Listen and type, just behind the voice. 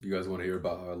you guys want to hear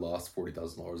about how I lost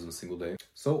 $40,000 in a single day.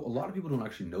 So a lot of people don't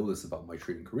actually know this about my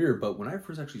trading career, but when I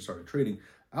first actually started trading,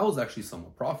 I was actually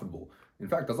somewhat profitable. In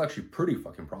fact, I was actually pretty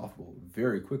fucking profitable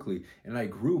very quickly. And I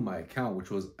grew my account, which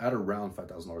was at around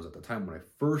 $5,000 at the time when I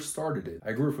first started it.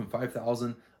 I grew it from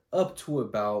 5,000 up to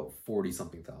about 40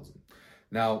 something thousand.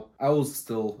 Now, I was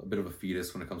still a bit of a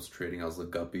fetus when it comes to trading. I was a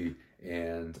guppy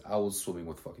and I was swimming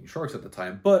with fucking sharks at the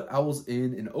time, but I was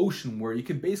in an ocean where you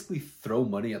could basically throw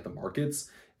money at the markets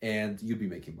and you'd be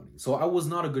making money. So I was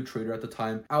not a good trader at the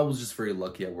time. I was just very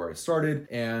lucky at where I started,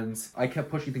 and I kept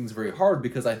pushing things very hard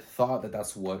because I thought that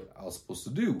that's what I was supposed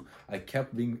to do. I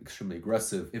kept being extremely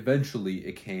aggressive. Eventually,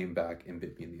 it came back and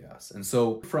bit me in the ass. And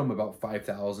so from about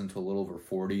 5,000 to a little over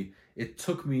 40, it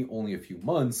took me only a few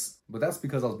months, but that's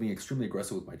because I was being extremely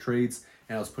aggressive with my trades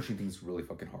and I was pushing things really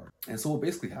fucking hard. And so what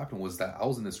basically happened was that I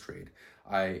was in this trade.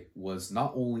 I was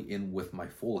not only in with my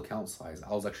full account size,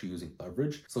 I was actually using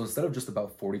leverage. So instead of just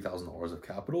about $40,000 of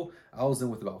capital, I was in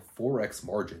with about 4x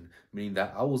margin, meaning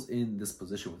that I was in this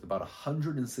position with about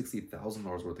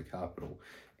 $160,000 worth of capital.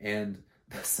 And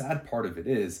the sad part of it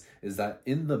is that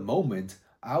in the moment,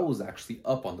 I was actually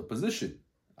up on the position.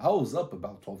 I was up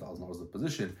about $12,000 a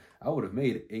position. I would have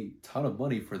made a ton of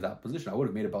money for that position. I would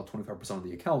have made about 25% of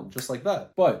the account just like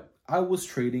that. But I was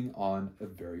trading on a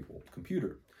very old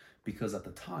computer because at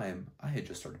the time I had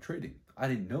just started trading. I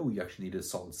didn't know you actually needed a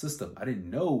solid system. I didn't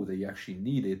know that you actually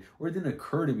needed, or it didn't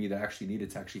occur to me that I actually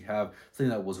needed to actually have something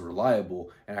that was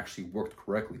reliable and actually worked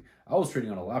correctly. I was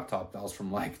trading on a laptop that was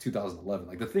from like 2011.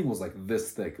 Like the thing was like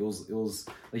this thick. It was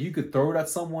like you could throw it at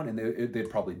someone and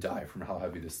they'd probably die from how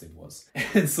heavy this thing was.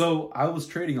 And so I was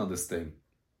trading on this thing.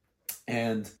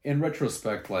 And in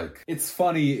retrospect, like it's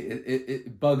funny,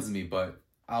 it bugs me, but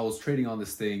I was trading on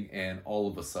this thing and all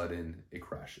of a sudden it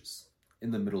crashes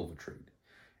in the middle of a trade.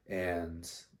 And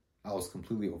I was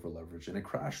completely over leveraged and it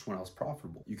crashed when I was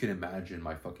profitable. You can imagine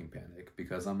my fucking panic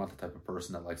because I'm not the type of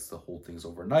person that likes to hold things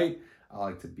overnight. I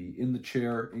like to be in the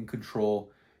chair, in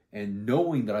control, and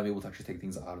knowing that I'm able to actually take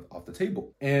things off the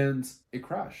table. And it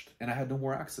crashed and I had no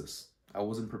more access. I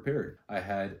wasn't prepared. I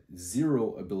had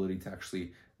zero ability to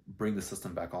actually bring the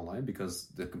system back online because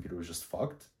the computer was just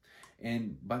fucked.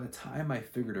 And by the time I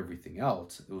figured everything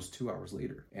out, it was 2 hours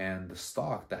later. And the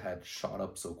stock that had shot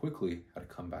up so quickly had to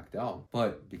come back down.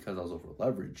 But because I was over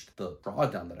leveraged, the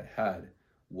drawdown that I had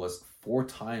was 4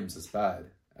 times as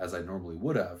bad as I normally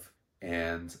would have.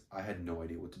 And I had no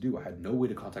idea what to do. I had no way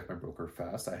to contact my broker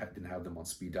fast. Didn't have them on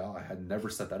speed dial. I had never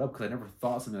set that up because I never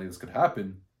thought something like this could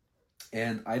happen.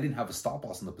 And I didn't have a stop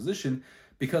loss in the position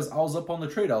because I was up on the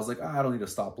trade. I was like, I don't need a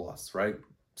stop loss, right?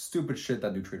 Stupid shit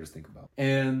that new traders think about.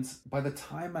 And by the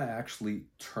time I actually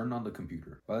turned on the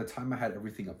computer, by the time I had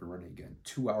everything up and running again,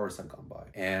 2 hours had gone by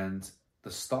and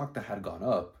the stock that had gone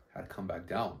up had come back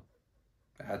down.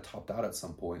 It had topped out at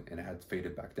some point and it had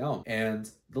faded back down. And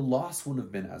the loss wouldn't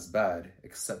have been as bad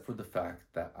except for the fact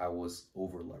that I was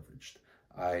over leveraged.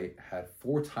 I had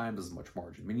 4 times as much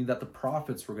margin, meaning that the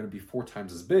profits were going to be 4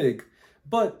 times as big,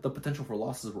 but the potential for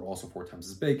losses were also 4 times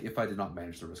as big if I did not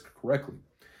manage the risk correctly.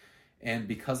 And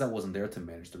because I wasn't there to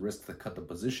manage the risk, to cut the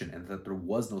position, and that there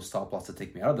was no stop loss to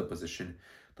take me out of the position,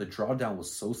 the drawdown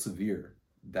was so severe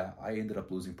that I ended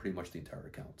up losing pretty much the entire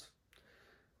account.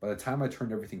 By the time I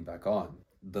turned everything back on,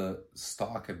 the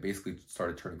stock had basically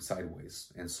started turning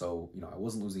sideways. And so, I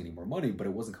wasn't losing any more money, but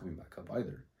it wasn't coming back up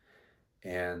either.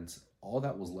 And all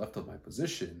that was left of my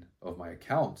position, of my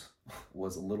account,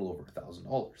 was a little over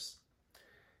 $1,000.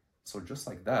 So just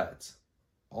like that,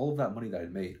 all of that money that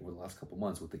I'd made over the last couple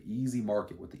months with the easy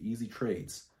market, with the easy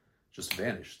trades, just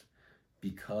vanished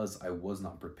because I was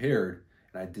not prepared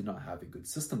and I did not have a good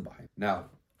system behind. Now,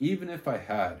 even if I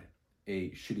had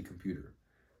a shitty computer,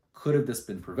 could have this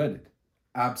been prevented?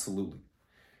 Absolutely.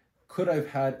 Could I have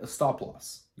had a stop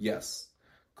loss? Yes.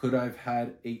 Could I have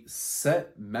had a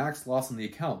set max loss in the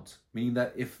account? Meaning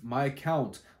that if my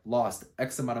account lost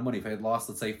X amount of money, if I had lost,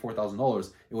 let's say $4,000,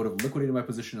 it would have liquidated my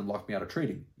position and locked me out of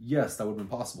trading. Yes, that would have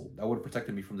been possible. That would have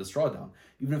protected me from this drawdown.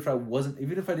 Even if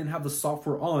I didn't have the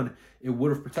software on, it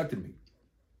would have protected me.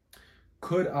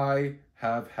 Could I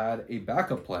have had a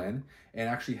backup plan and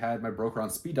actually had my broker on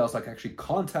speed dial so I could actually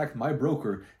contact my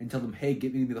broker and tell them, hey,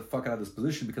 get me the fuck out of this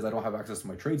position because I don't have access to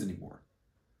my trades anymore?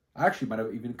 I actually might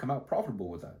have even come out profitable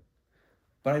with that.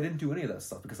 But I didn't do any of that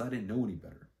stuff because I didn't know any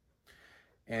better.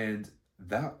 And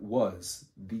that was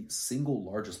the single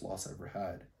largest loss I ever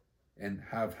had and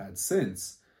have had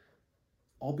since,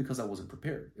 all because I wasn't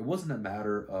prepared. It wasn't a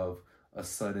matter of a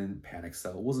sudden panic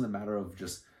sell. It wasn't a matter of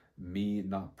just me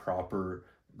not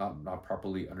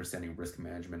properly understanding risk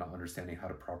management, not understanding how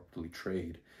to properly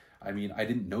trade. I mean, I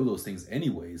didn't know those things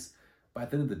anyways, but at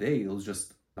the end of the day, it was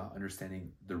just not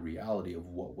understanding the reality of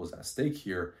what was at stake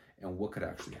here and what could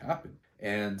actually happen.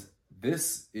 And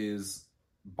this is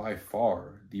by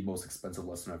far the most expensive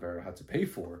lesson I've ever had to pay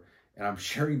for. And I'm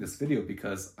sharing this video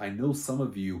because I know some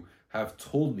of you have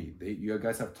told me, you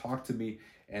guys have talked to me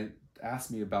and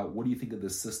asked me about, what do you think of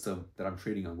this system that I'm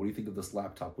trading on? What do you think of this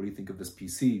laptop? What do you think of this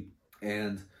PC?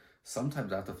 And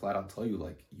sometimes I have to flat out tell you,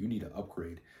 like, you need to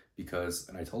upgrade because,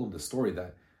 and I told them the story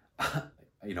that,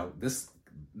 this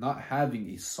not having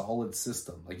a solid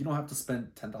system, like, you don't have to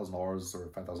spend $10,000 or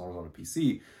 $5,000 on a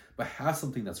PC, but have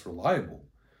something that's reliable.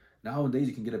 Nowadays,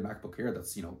 you can get a MacBook Air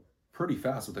that's, pretty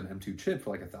fast with an M2 chip for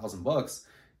like $1,000.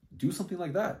 Do something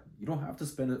like that. You don't have to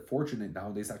spend a fortune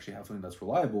nowadays to actually have something that's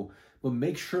reliable, but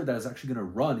make sure that it's actually going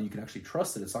to run and you can actually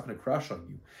trust it. It's not going to crash on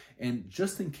you. And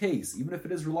just in case, even if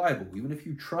it is reliable, even if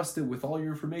you trust it with all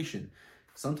your information,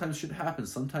 sometimes shit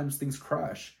happens. Sometimes things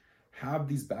crash. Have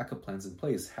these backup plans in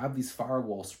place. Have these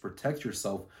firewalls to protect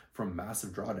yourself from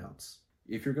massive drawdowns.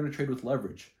 If you're going to trade with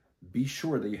leverage, be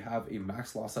sure that you have a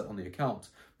max loss set on the account.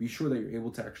 Be sure that you're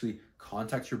able to actually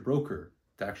contact your broker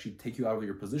to actually take you out of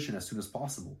your position as soon as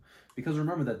possible. Because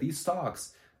remember that these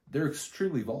stocks, they're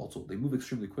extremely volatile. They move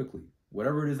extremely quickly,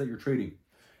 whatever it is that you're trading.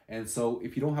 And so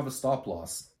if you don't have a stop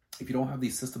loss, if you don't have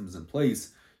these systems in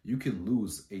place, you can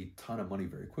lose a ton of money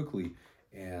very quickly.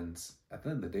 And at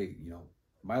the end of the day,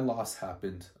 my loss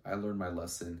happened. I learned my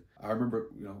lesson. I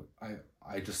remember,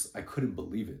 I couldn't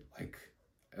believe it. Like,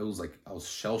 it was like I was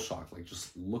shell shocked, like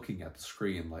just looking at the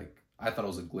screen. Like, I thought it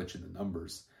was a glitch in the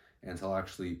numbers until I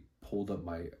actually pulled up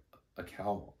my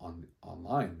account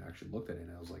online and actually looked at it,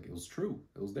 and I was like, it was true.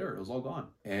 It was there. It was all gone.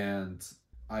 And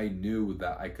I knew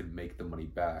that I could make the money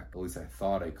back. At least I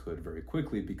thought I could very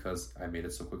quickly because I made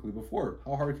it so quickly before.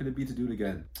 How hard can it be to do it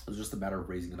again? It was just a matter of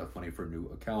raising enough money for a new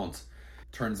account.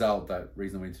 Turns out that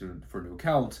raising money for a new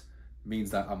account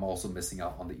means that I'm also missing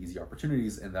out on the easy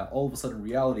opportunities, and that all of a sudden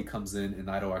reality comes in and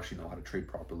I don't actually know how to trade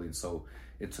properly. And so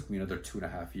it took me another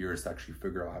 2.5 years to actually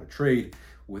figure out how to trade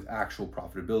with actual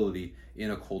profitability in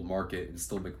a cold market and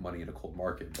still make money in a cold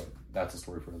market. But that's a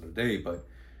story for another day. But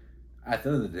at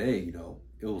the end of the day,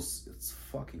 it's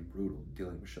fucking brutal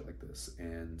dealing with shit like this.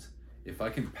 And if I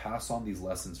can pass on these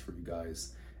lessons for you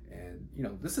guys, and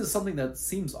this is something that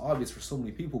seems obvious for so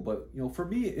many people, but for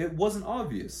me it wasn't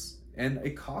obvious. And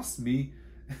it cost me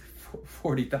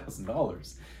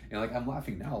 $40,000. And like, I'm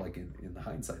laughing now, like in the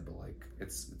hindsight, but like,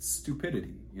 it's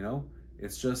stupidity,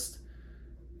 It's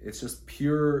just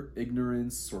pure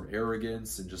ignorance or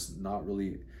arrogance and just not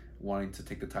really wanting to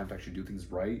take the time to actually do things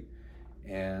right.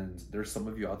 And there's some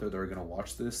of you out there that are going to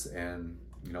watch this and,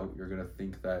 you're going to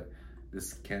think that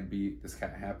this can't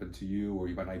happen to you, or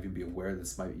you might not even be aware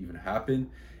this might even happen.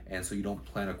 And so you don't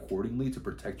plan accordingly to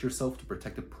protect yourself, to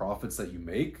protect the profits that you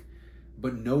make.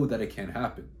 But know that it can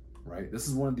happen, right? This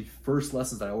is one of the first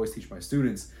lessons that I always teach my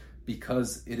students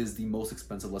because it is the most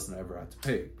expensive lesson I ever had to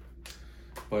pay.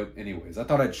 But anyways, I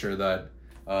thought I'd share that.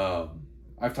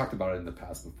 I've talked about it in the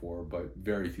past before, but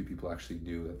very few people actually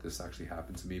knew that this actually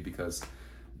happened to me, because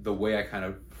the way I kind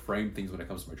of frame things when it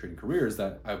comes to my trading career is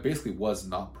that I basically was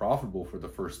not profitable for the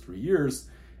first 3 years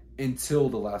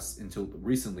until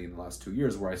recently in the last 2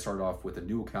 years, where I started off with a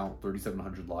new account,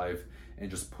 3,700 live, and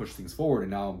just push things forward.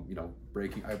 And now I'm,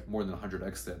 I have more than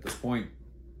 100x at this point.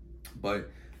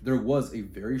 But there was a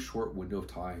very short window of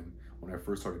time when I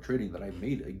first started trading that I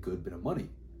made a good bit of money.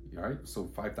 All right, so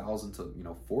 5,000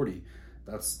 to 40,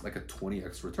 that's like a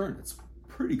 20x return. It's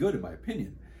pretty good in my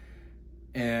opinion.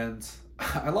 And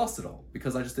I lost it all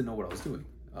because I just didn't know what I was doing.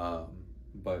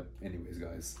 But anyways,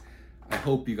 guys, I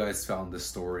hope you guys found this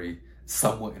story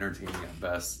somewhat entertaining at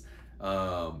best.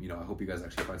 I hope you guys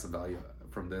actually find some value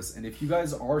from this. And if you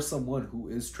guys are someone who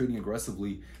is trading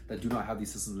aggressively that do not have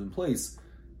these systems in place,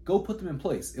 go put them in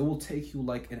place. It will take you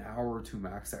like an hour or two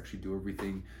max to actually do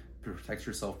everything. Protect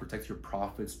yourself, protect your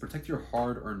profits, protect your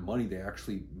hard-earned money they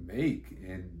actually make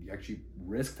and you actually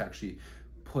risk to actually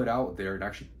put out there and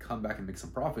actually come back and make some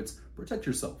profits. Protect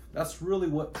yourself. That's really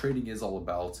what trading is all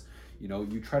about.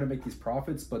 You try to make these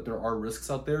profits, but there are risks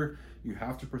out there. You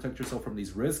have to protect yourself from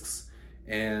these risks.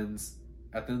 And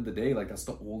at the end of the day, like, that's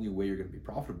the only way you're going to be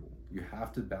profitable. You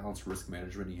have to balance risk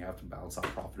management and you have to balance out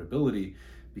profitability,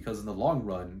 because in the long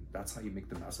run, that's how you make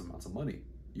the massive amounts of money.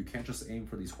 You can't just aim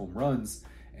for these home runs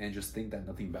and just think that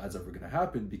nothing bad's ever going to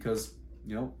happen, because,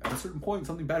 at a certain point,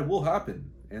 something bad will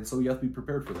happen. And so you have to be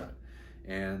prepared for that.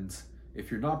 And if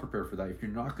you're not prepared for that, if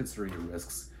you're not considering your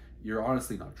risks, you're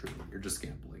honestly not trading. You're just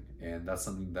gambling. And that's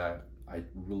something that I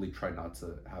really try not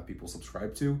to have people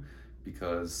subscribe to,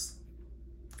 because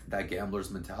that gambler's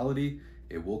mentality,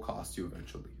 it will cost you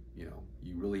eventually.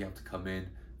 You really have to come in,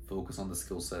 focus on the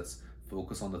skill sets,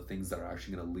 Focus on the things that are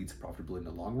actually going to lead to profitability in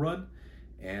the long run.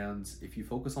 And if you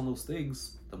focus on those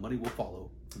things, the money will follow.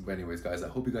 But anyways, guys, I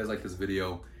hope you guys like this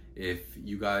video. If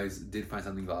you guys did find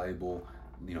something valuable,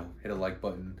 hit a like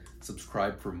button,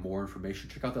 subscribe for more information.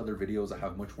 Check out the other videos. I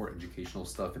have much more educational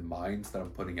stuff in mind that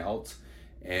I'm putting out.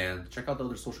 And check out the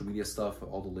other social media stuff.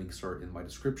 All the links are in my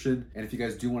description. And if you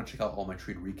guys do want to check out all my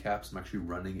trade recaps, I'm actually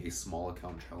running a small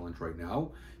account challenge right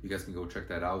now. You guys can go check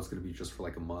that out. It's going to be just for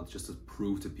like a month, just to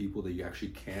prove to people that you actually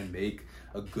can make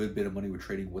a good bit of money with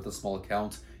trading with a small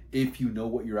account. If you know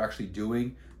what you're actually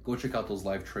doing, go check out those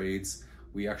live trades.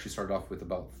 We actually started off with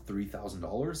about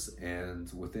 $3,000,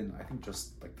 and within, I think,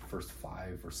 just like the first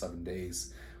 5 or 7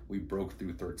 days, we broke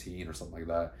through 13 or something like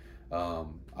that.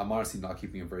 I'm honestly not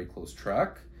keeping a very close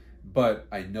track, but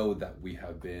I know that we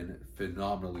have been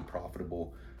phenomenally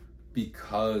profitable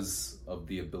because of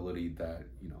the ability that,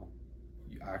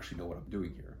 I actually know what I'm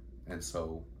doing here. And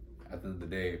so at the end of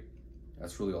the day,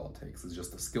 that's really all it takes. It's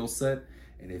just a skill set.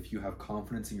 And if you have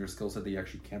confidence in your skill set that you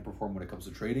actually can perform when it comes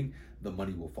to trading, the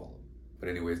money will follow. But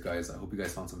anyways, guys, I hope you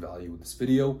guys found some value in this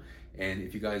video. And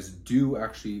if you guys do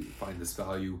actually find this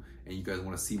value and you guys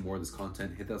want to see more of this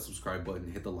content, hit that subscribe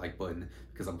button, hit the like button,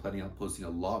 because I'm planning on posting a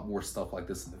lot more stuff like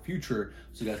this in the future,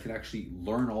 so you guys can actually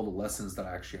learn all the lessons that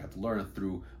I actually had to learn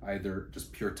through either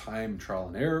just pure time, trial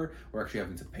and error, or actually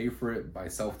having to pay for it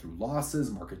myself through losses,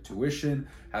 market tuition,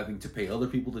 having to pay other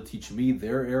people to teach me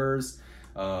their errors.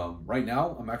 Right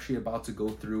now, I'm actually about to go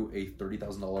through a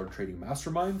 $30,000 trading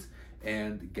mastermind,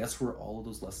 and guess where all of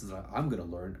those lessons that I'm going to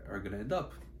learn are going to end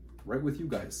up? Right with you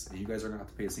guys, and you guys are going to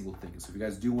have to pay a single thing. So if you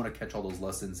guys do want to catch all those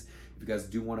lessons, if you guys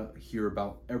do want to hear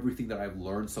about everything that I've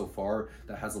learned so far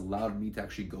that has allowed me to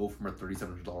actually go from a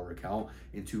 $3,700 account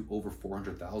into over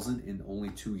 $400,000 in only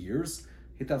 2 years,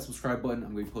 hit that subscribe button.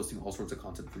 I'm going to be posting all sorts of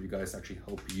content for you guys to actually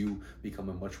help you become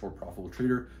a much more profitable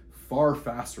trader far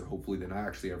faster, hopefully, than I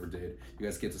actually ever did. You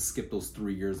guys get to skip those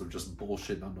 3 years of just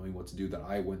bullshit, not knowing what to do that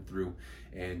I went through,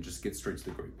 and just get straight to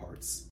the great parts.